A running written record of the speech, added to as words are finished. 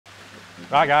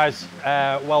Right guys,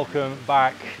 welcome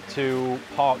back to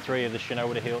part 3 of the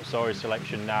Shinoda Hi Utsuri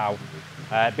selection now.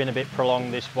 Been a bit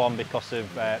prolonged this one because of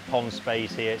pond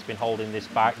space here, it's been holding this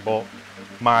back, but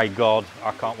my god,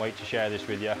 I can't wait to share this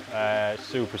with you.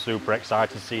 Super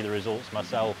excited to see the results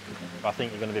myself. I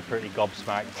think you're going to be pretty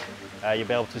gobsmacked. You'll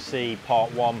be able to see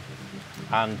part 1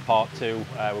 and part 2,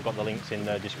 we've got the links in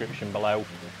the description below.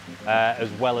 As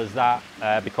well as that,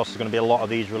 because there's going to be a lot of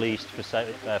these released for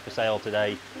sale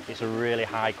today, it's a really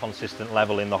high consistent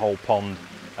level in the whole pond.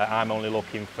 I'm only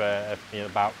looking for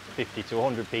about 50 to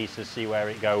 100 pieces, see where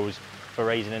it goes for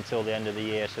raising until the end of the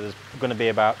year. So there's going to be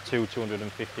about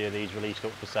 250 of these released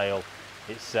up for sale.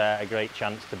 It's a great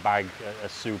chance to bag a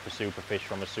super fish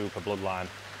from a super bloodline.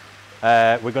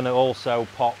 We're going to also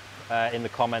pop in the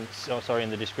comments, in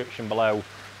the description below,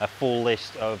 a full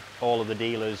list of all of the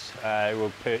dealers who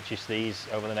will purchase these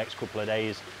over the next couple of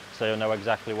days, so you'll know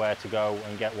exactly where to go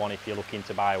and get one if you're looking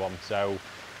to buy one. So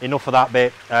enough of that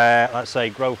bit. Let's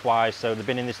say growth wise, so they've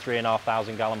been in this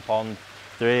 3,500 gallon pond.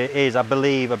 There is, I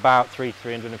believe, about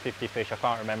 350 fish, I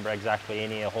can't remember exactly, in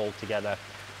here hauled together.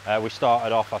 We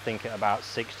started off, I think, at about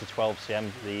 6 to 12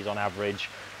 cm these on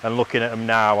average, and looking at them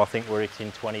now, I think we're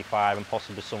hitting 25 and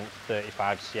possibly some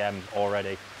 35 cm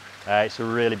already. It's a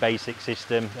really basic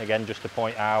system, again, just to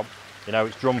point out,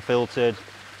 it's drum filtered.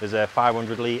 There's a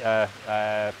 500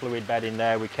 litre fluid bed in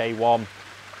there with K1.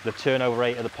 The turnover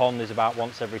rate of the pond is about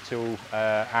once every 2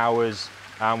 hours,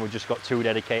 and we've just got 2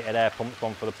 dedicated air pumps,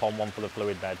 one for the pond, one for the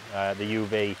fluid bed, the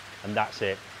UV, and that's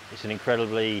it. It's an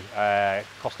incredibly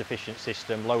cost-efficient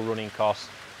system, low running costs.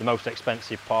 The most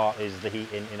expensive part is the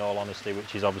heating, in all honesty,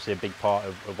 which is obviously a big part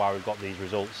of why we've got these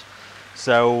results.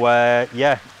 So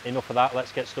yeah, enough of that,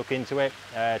 let's get stuck into it.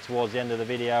 Towards the end of the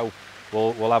video,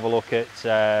 we'll have a look at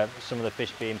some of the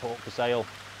fish being put up for sale,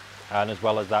 and as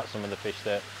well as that, some of the fish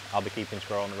that I'll be keeping to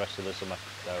grow on the rest of the summer.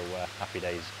 So happy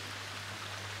days.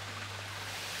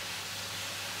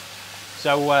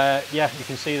 So yeah, you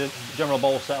can see the general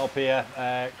bowl set up here.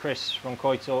 Chris from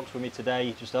Koi Talks with me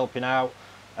today, just helping out.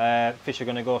 Fish are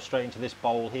going to go straight into this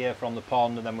bowl here from the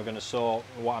pond, and then we're going to sort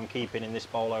what I'm keeping in this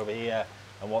bowl over here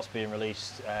and what's being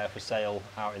released for sale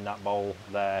out in that bowl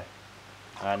there.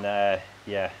 And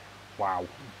yeah, wow.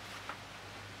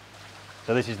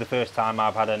 So this is the first time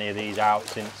I've had any of these out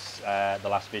since the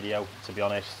last video, to be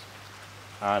honest.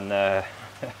 And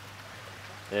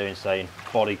they're insane.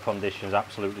 Body conditions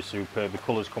absolutely superb. The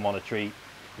colours come on a treat.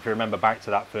 If you remember back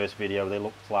to that first video, they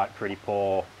looked like pretty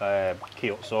poor Hi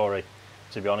Utsuri,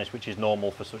 to be honest, which is normal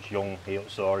for such young Hi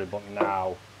Utsuri, but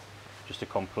now just a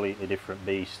completely different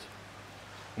beast.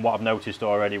 And what I've noticed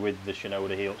already with the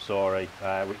Shinoda Hi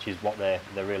Utsuri, which is what they're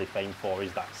really famed for,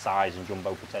 is that size and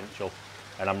jumbo potential.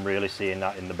 And I'm really seeing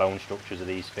that in the bone structures of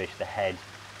these fish. The head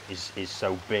is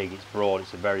so big, it's broad,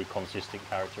 it's a very consistent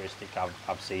characteristic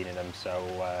I've seen in them.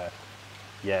 So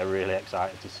yeah, really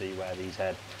excited to see where these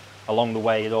head. Along the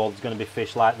way, there's going to be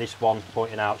fish like this one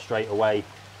pointing out straight away.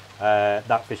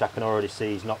 That fish I can already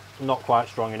see is not quite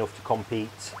strong enough to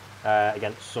compete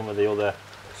against some of the other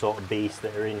sort of beasts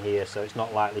that are in here, so it's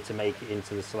not likely to make it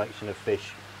into the selection of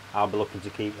fish I'll be looking to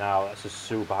keep now. That's a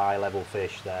super high level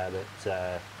fish there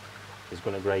that is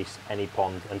going to grace any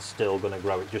pond and still going to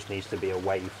grow. It just needs to be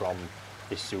away from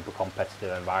this super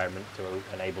competitive environment to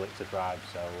enable it to thrive.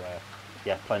 So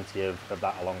yeah, plenty of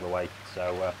that along the way.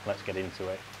 So let's get into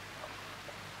it.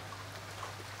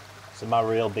 So my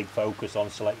real big focus on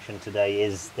selection today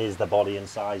is the body and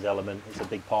size element. It's a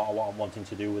big part of what I'm wanting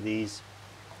to do with these.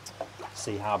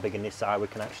 See how big in this side we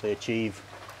can actually achieve.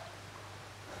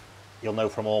 You'll know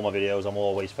from all my videos I'm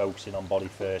always focusing on body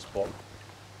first, but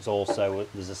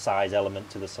there's a size element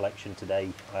to the selection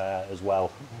today as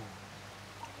well.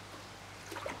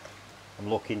 I'm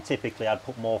looking, typically I'd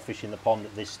put more fish in the pond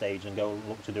at this stage and go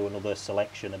look to do another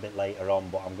selection a bit later on,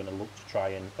 but I'm going to look to try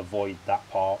and avoid that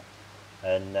part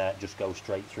and just go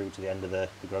straight through to the end of the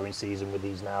growing season with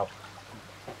these now.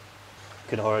 You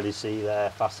can already see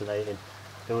they're fascinating.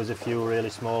 There was a few really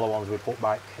smaller ones we put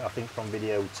back, I think from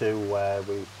video 2, where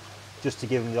we just to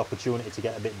give them the opportunity to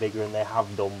get a bit bigger, and they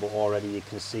have done, but already you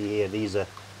can see here these are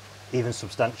even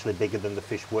substantially bigger than the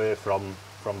fish were from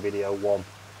video 1.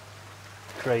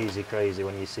 Crazy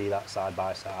when you see that side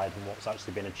by side and what's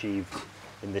actually been achieved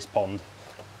in this pond.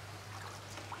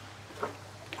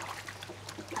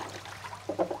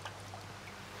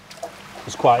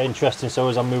 It's quite interesting, so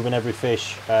as I'm moving every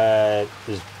fish,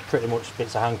 there's pretty much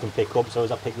bits a hand can pick up, so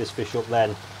as I pick this fish up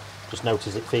then, just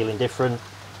notice it feeling different.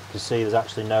 You can see there's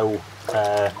actually no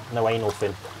anal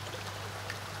fin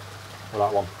for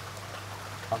that one,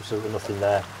 absolutely nothing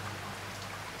there,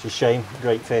 which is a shame.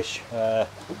 Great fish,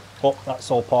 but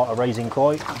that's all part of raising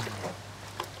koi.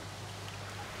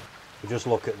 Just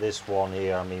look at this one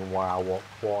here. I mean, wow,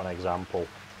 what an example.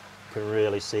 You can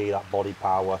really see that body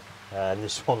power, and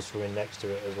this one's swimming next to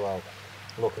it as well.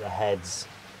 Look at the heads,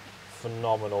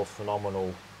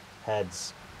 phenomenal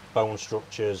heads, bone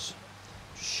structures,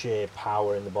 sheer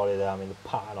power in the body there. I mean, the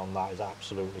pattern on that is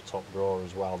absolutely top drawer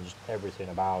as well. Just everything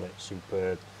about it,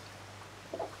 superb.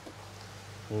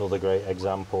 Another great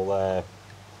example there.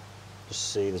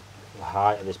 Just see the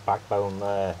height of this backbone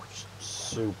there. Just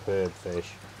superb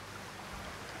fish.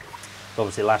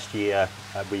 Obviously last year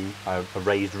we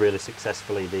raised really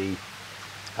successfully the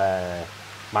Shinoda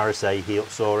Hi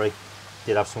Utsuri.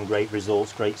 Did have some great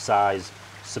results, great size,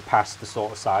 surpassed the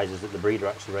sort of sizes that the breeder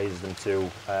actually raises them to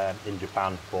in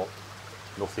Japan, but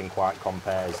nothing quite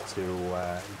compares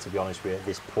to be honest with you, at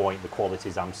this point the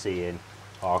qualities I'm seeing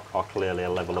are clearly a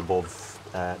level above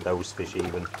those fish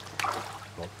even.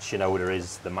 But Shinoda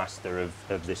is the master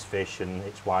of this fish, and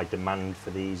it's why demand for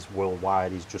these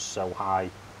worldwide is just so high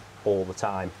all the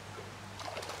time.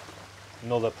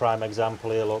 Another prime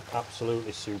example here, look,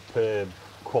 absolutely superb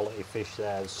quality fish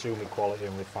there. The sumi quality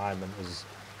and refinement is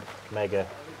mega.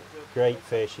 Great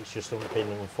fish, it's just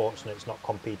unfortunate it's not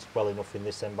competed well enough in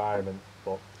this environment,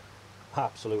 but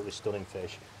absolutely stunning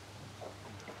fish.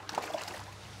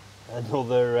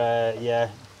 Another, yeah,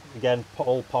 again,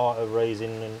 all part of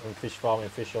raising and fish farming,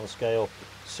 fish on scale.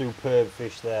 Superb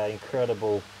fish there,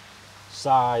 incredible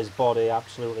size, body,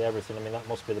 absolutely everything. I mean, that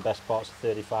must be the best parts of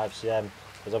 35 cm.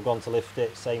 As I've gone to lift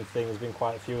it, same thing, there's been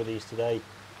quite a few of these today.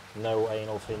 No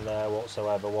anal fin there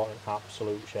whatsoever, what an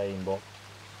absolute shame. But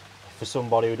for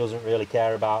somebody who doesn't really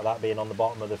care about that being on the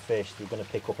bottom of the fish, you're going to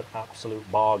pick up an absolute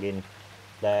bargain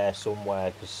there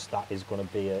somewhere, because that is going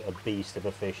to be a beast of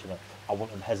a fish, and I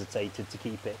wouldn't have hesitated to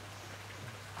keep it.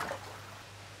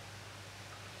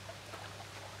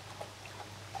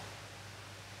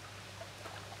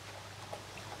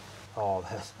 Oh,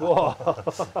 that's...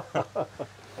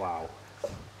 Wow.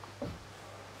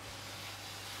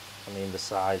 I mean, the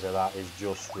size of that is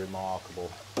just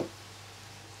remarkable.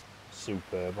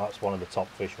 Superb. That's one of the top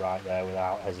fish right there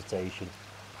without hesitation.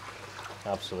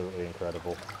 Absolutely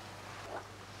incredible.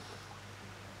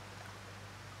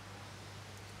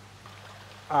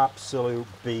 Absolute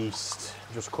beast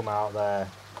just come out there.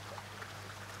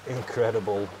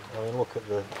 Incredible. I mean, look at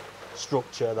the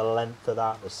structure, the length of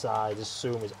that, the size. This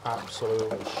sumi is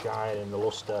absolutely shining, the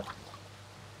luster.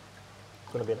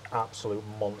 It's going to be an absolute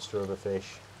monster of a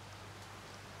fish.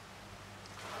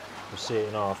 You see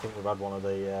it, I think we've had one of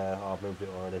the, I've moved it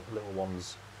already, little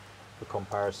ones for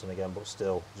comparison again, but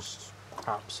still, just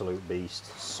absolute beast.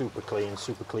 Super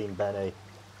clean Benny.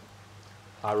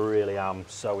 I really am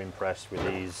so impressed with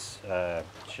these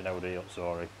Shinoda Hi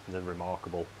Utsuri. They're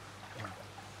remarkable.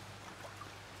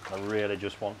 I really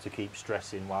just want to keep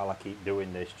stressing while I keep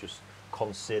doing this, just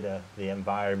consider the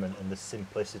environment and the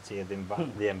simplicity of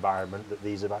the environment that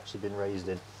these have actually been raised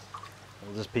in.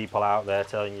 And there's people out there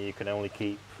telling you can only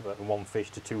keep one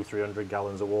fish to 200-300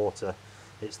 gallons of water.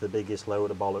 It's the biggest load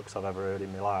of bollocks I've ever heard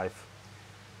in my life.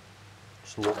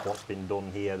 Just look what's been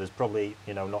done here. There's probably,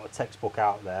 not a textbook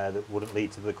out there that wouldn't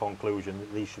lead to the conclusion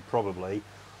that these should probably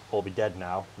all be dead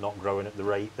now, not growing at the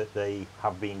rate that they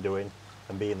have been doing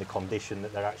and be in the condition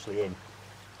that they're actually in.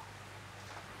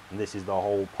 And this is the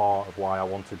whole part of why I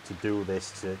wanted to do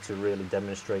this, to really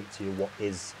demonstrate to you what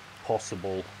is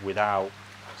possible without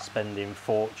spending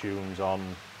fortunes on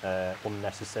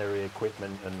unnecessary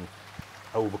equipment and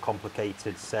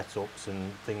overcomplicated setups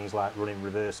and things like running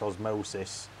reverse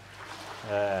osmosis.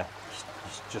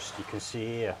 Just you can see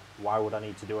here, why would I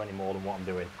need to do any more than what I'm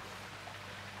doing?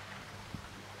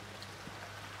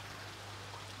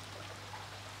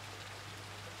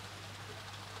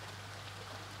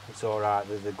 It's alright,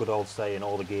 the good old saying,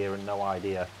 all the gear and no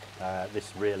idea.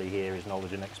 This really here is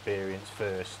knowledge and experience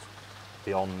first,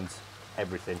 beyond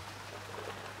everything.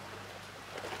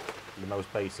 The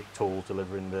most basic tools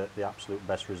delivering the absolute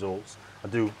best results. I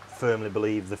do firmly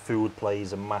believe the food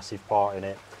plays a massive part in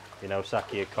it.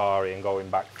 Saki Akari and going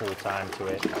back full time to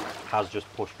it has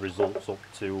just pushed results up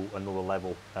to another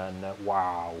level. And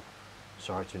wow,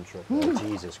 sorry to interrupt there.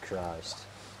 Jesus Christ.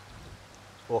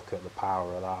 Look at the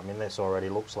power of that. I mean, this already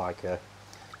looks like a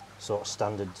sort of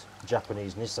standard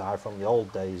Japanese Nisai from the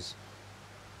old days.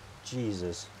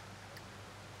 Jesus.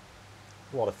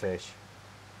 What a fish.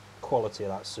 Quality of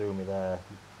that sumi there.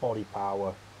 Body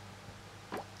power.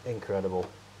 Incredible.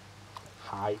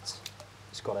 Height.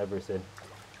 It's got everything.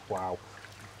 Wow.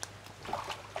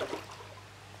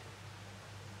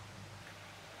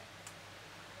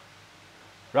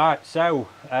 Right, so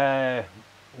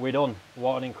we're done.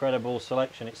 What an incredible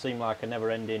selection. It seemed like a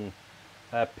never-ending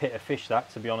pit of fish, that,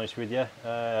 to be honest with you.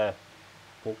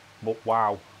 But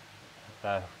wow,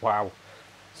 Wow,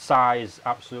 size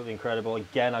absolutely incredible.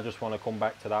 Again, I just want to come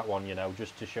back to that one, you know,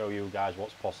 just to show you guys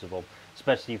what's possible,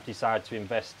 especially if you decide to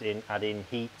invest in adding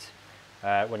heat,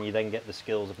 when you then get the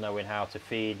skills of knowing how to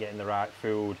feed, getting the right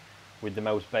food. With the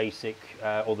most basic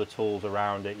other tools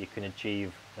around it, you can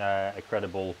achieve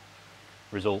incredible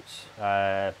results.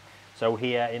 So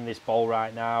here in this bowl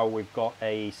right now, we've got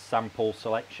a sample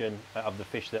selection of the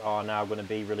fish that are now going to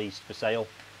be released for sale.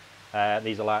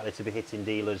 These are likely to be hitting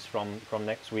dealers from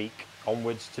next week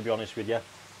onwards, to be honest with you.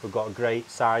 We've got a great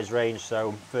size range,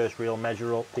 so first real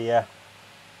measure up here,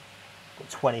 got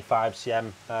 25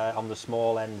 cm on the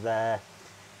small end there,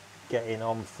 getting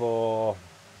on for,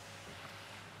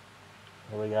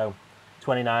 there we go,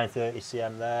 29, 30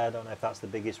 cm there. I don't know if that's the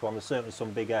biggest one. There's certainly some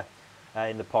bigger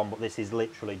in the pond, but this is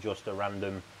literally just a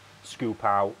random scoop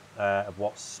out of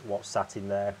what's sat in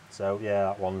there. So yeah,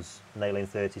 that one's nailing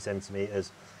 30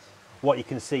 centimeters. What you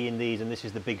can see in these, and this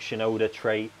is the big Shinoda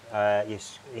trait,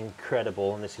 is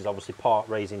incredible, and this is obviously part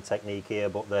raising technique here,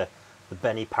 but the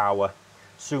Benny power,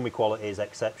 sumi quality is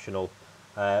exceptional.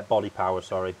 Body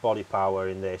power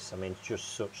in this, I mean,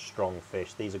 just such strong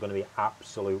fish. These are going to be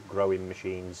absolute growing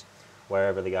machines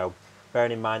wherever they go.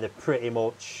 Bearing in mind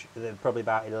they're probably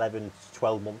about 11 to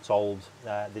 12 months old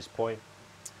at this point.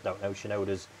 Don't know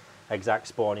Shinoda's exact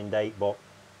spawning date, but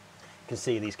you can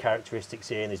see these characteristics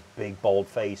here in this big bold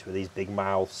face with these big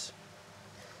mouths.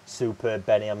 Superb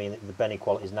Benny. I mean, the Benny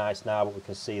quality is nice now, but we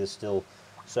can see there's still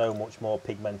so much more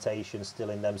pigmentation still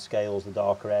in them scales, the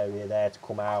darker area there to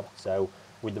come out. So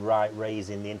with the right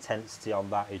raising, the intensity on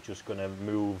that is just going to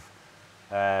move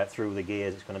through the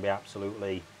gears. It's going to be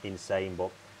absolutely insane.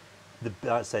 But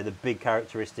I'd say the big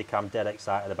characteristic I'm dead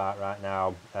excited about right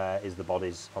now is the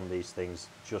bodies on these things.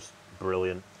 Just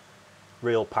brilliant.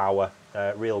 Real power,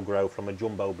 real growth from a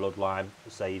jumbo bloodline.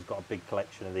 Say he's got a big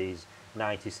collection of these,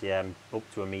 90 cm up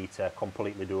to a metre,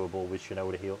 completely doable with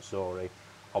Shinoda Hi Utsuri,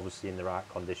 obviously in the right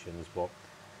conditions. But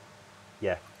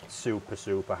yeah,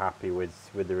 super happy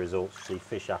with the results. See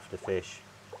fish after fish,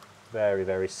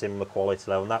 very similar quality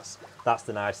level, and that's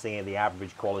the nice thing. The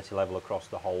average quality level across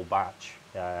the whole batch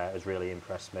has really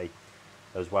impressed me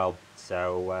as well.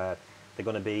 So they're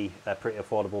going to be a pretty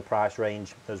affordable price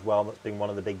range as well. That's been one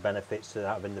of the big benefits to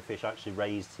having the fish actually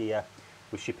raised here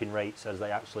with shipping rates as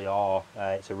they actually are.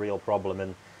 It's a real problem,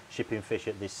 and shipping fish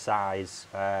at this size,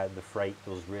 the freight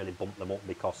does really bump them up,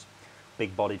 because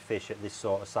big bodied fish at this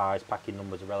sort of size, packing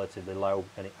numbers are relatively low,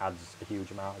 and it adds a huge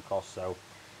amount of cost. So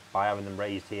by having them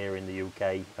raised here in the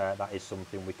UK, that is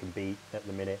something we can beat at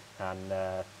the minute.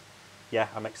 And yeah,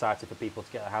 I'm excited for people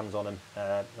to get their hands on them.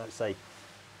 Let's say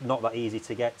not that easy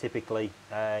to get. Typically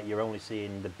you're only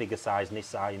seeing the bigger size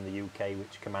Nisai in the UK,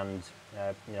 which command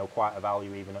you know, quite a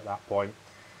value even at that point.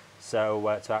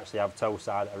 So to actually have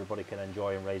tosai that everybody can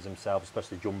enjoy and raise themselves,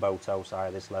 especially jumbo tosai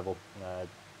at this level,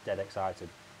 dead excited.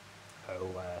 So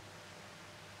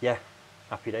yeah,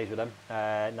 happy days with them.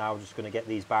 Now I'm just going to get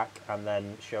these back and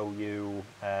then show you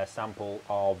a sample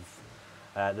of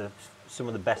some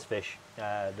of the best fish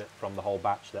from the whole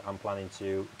batch that I'm planning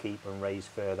to keep and raise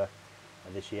further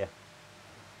this year.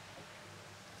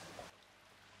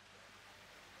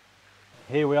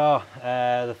 Here we are,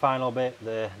 the final bit,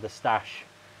 the stash.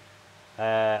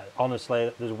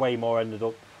 Honestly, there's way more ended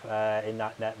up in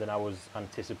that net than I was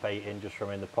anticipating just from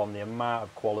in the pond. The amount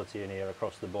of quality in here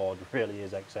across the board really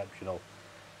is exceptional.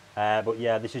 But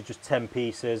yeah, this is just 10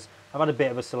 pieces. I've had a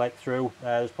bit of a select through.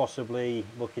 There's possibly,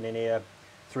 looking in here,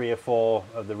 3 or 4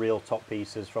 of the real top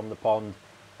pieces from the pond,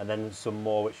 and then some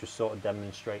more which just sort of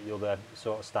demonstrate the other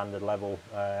sort of standard level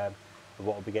of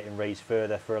what will be getting raised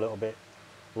further for a little bit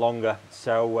longer.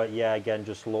 So yeah, again,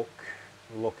 just look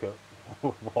at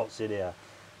what's in here.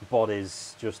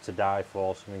 Bodies just to die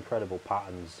for, some incredible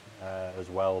patterns as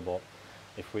well. But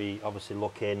if we obviously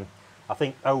look in, I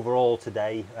think overall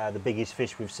today the biggest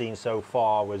fish we've seen so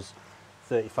far was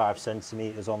 35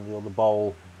 centimeters on the other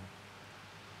bowl.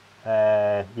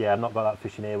 Yeah, I've not got that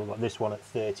fish in here. We've got this one at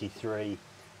 33,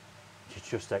 which is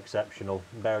just exceptional.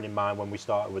 Bearing in mind when we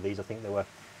started with these, I think they were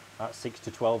at 6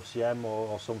 to 12 cm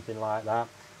or something like that.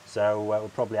 So we're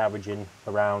probably averaging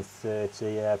around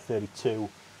 30, 32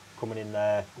 coming in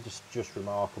there. Just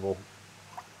remarkable.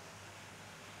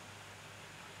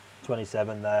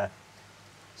 27 there.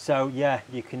 So yeah,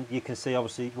 you can see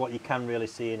obviously what you can really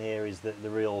see in here is that the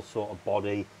real sort of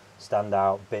body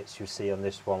standout bits you see on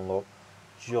this one. Look,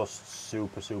 just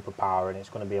super power, and it's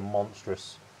going to be a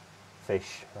monstrous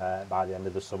fish by the end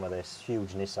of the summer. This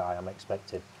huge Nisai I'm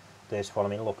expecting. This one, I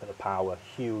mean, look at the power,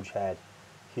 huge head,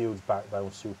 huge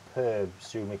backbone, superb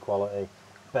sumi quality.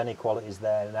 Benny quality is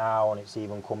there now, and it's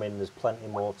even coming. There's plenty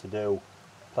more to do,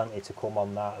 plenty to come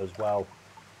on that as well.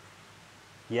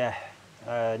 yeah,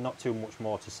 not too much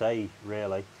more to say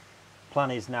really. Plan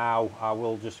is now I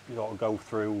will just sort of go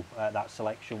through that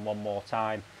selection one more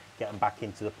time, get them back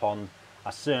into the pond.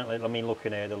 I mean,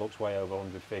 looking here, there looks way over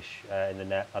 100 fish in the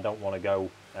net. I don't want to go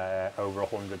over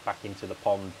 100 back into the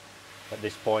pond at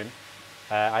this point.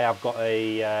 I have got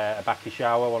a backy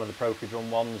shower, one of the Profi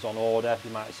drum ones on order.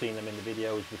 You might have seen them in the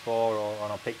videos before or on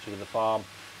our pictures of the farm.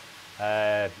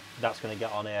 That's going to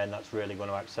get on here, and that's really going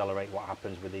to accelerate what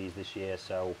happens with these this year.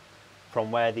 So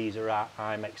from where these are at,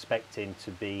 I'm expecting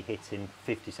to be hitting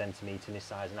 50 centimetre in this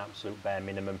size, an absolute bare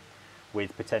minimum,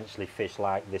 with potentially fish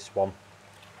like this one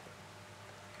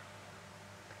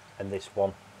and this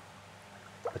one,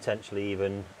 potentially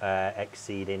even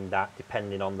exceeding that,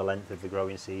 depending on the length of the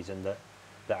growing season that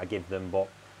I give them. But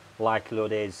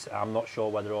likelihood is, I'm not sure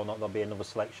whether or not there'll be another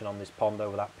selection on this pond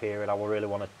over that period. I will really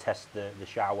want to test the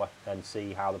shower and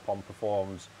see how the pond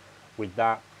performs with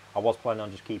that. I was planning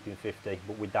on just keeping 50,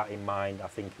 but with that in mind, I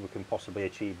think we can possibly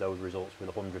achieve those results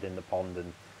with 100 in the pond,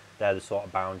 and they're the sort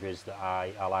of boundaries that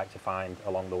I like to find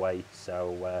along the way.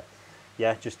 So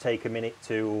yeah, just take a minute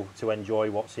to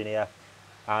enjoy what's in here.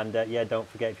 And yeah, don't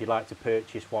forget, if you'd like to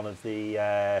purchase one of the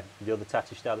other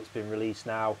Tatishita that's been released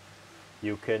now,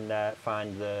 you can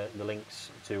find the links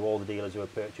to all the dealers who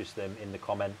have purchased them in the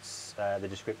comments, the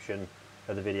description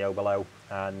of the video below.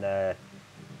 And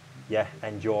yeah,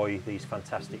 enjoy these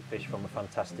fantastic fish from a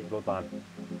fantastic bloodline.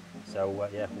 So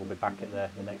yeah, we'll be back at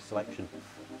the next selection.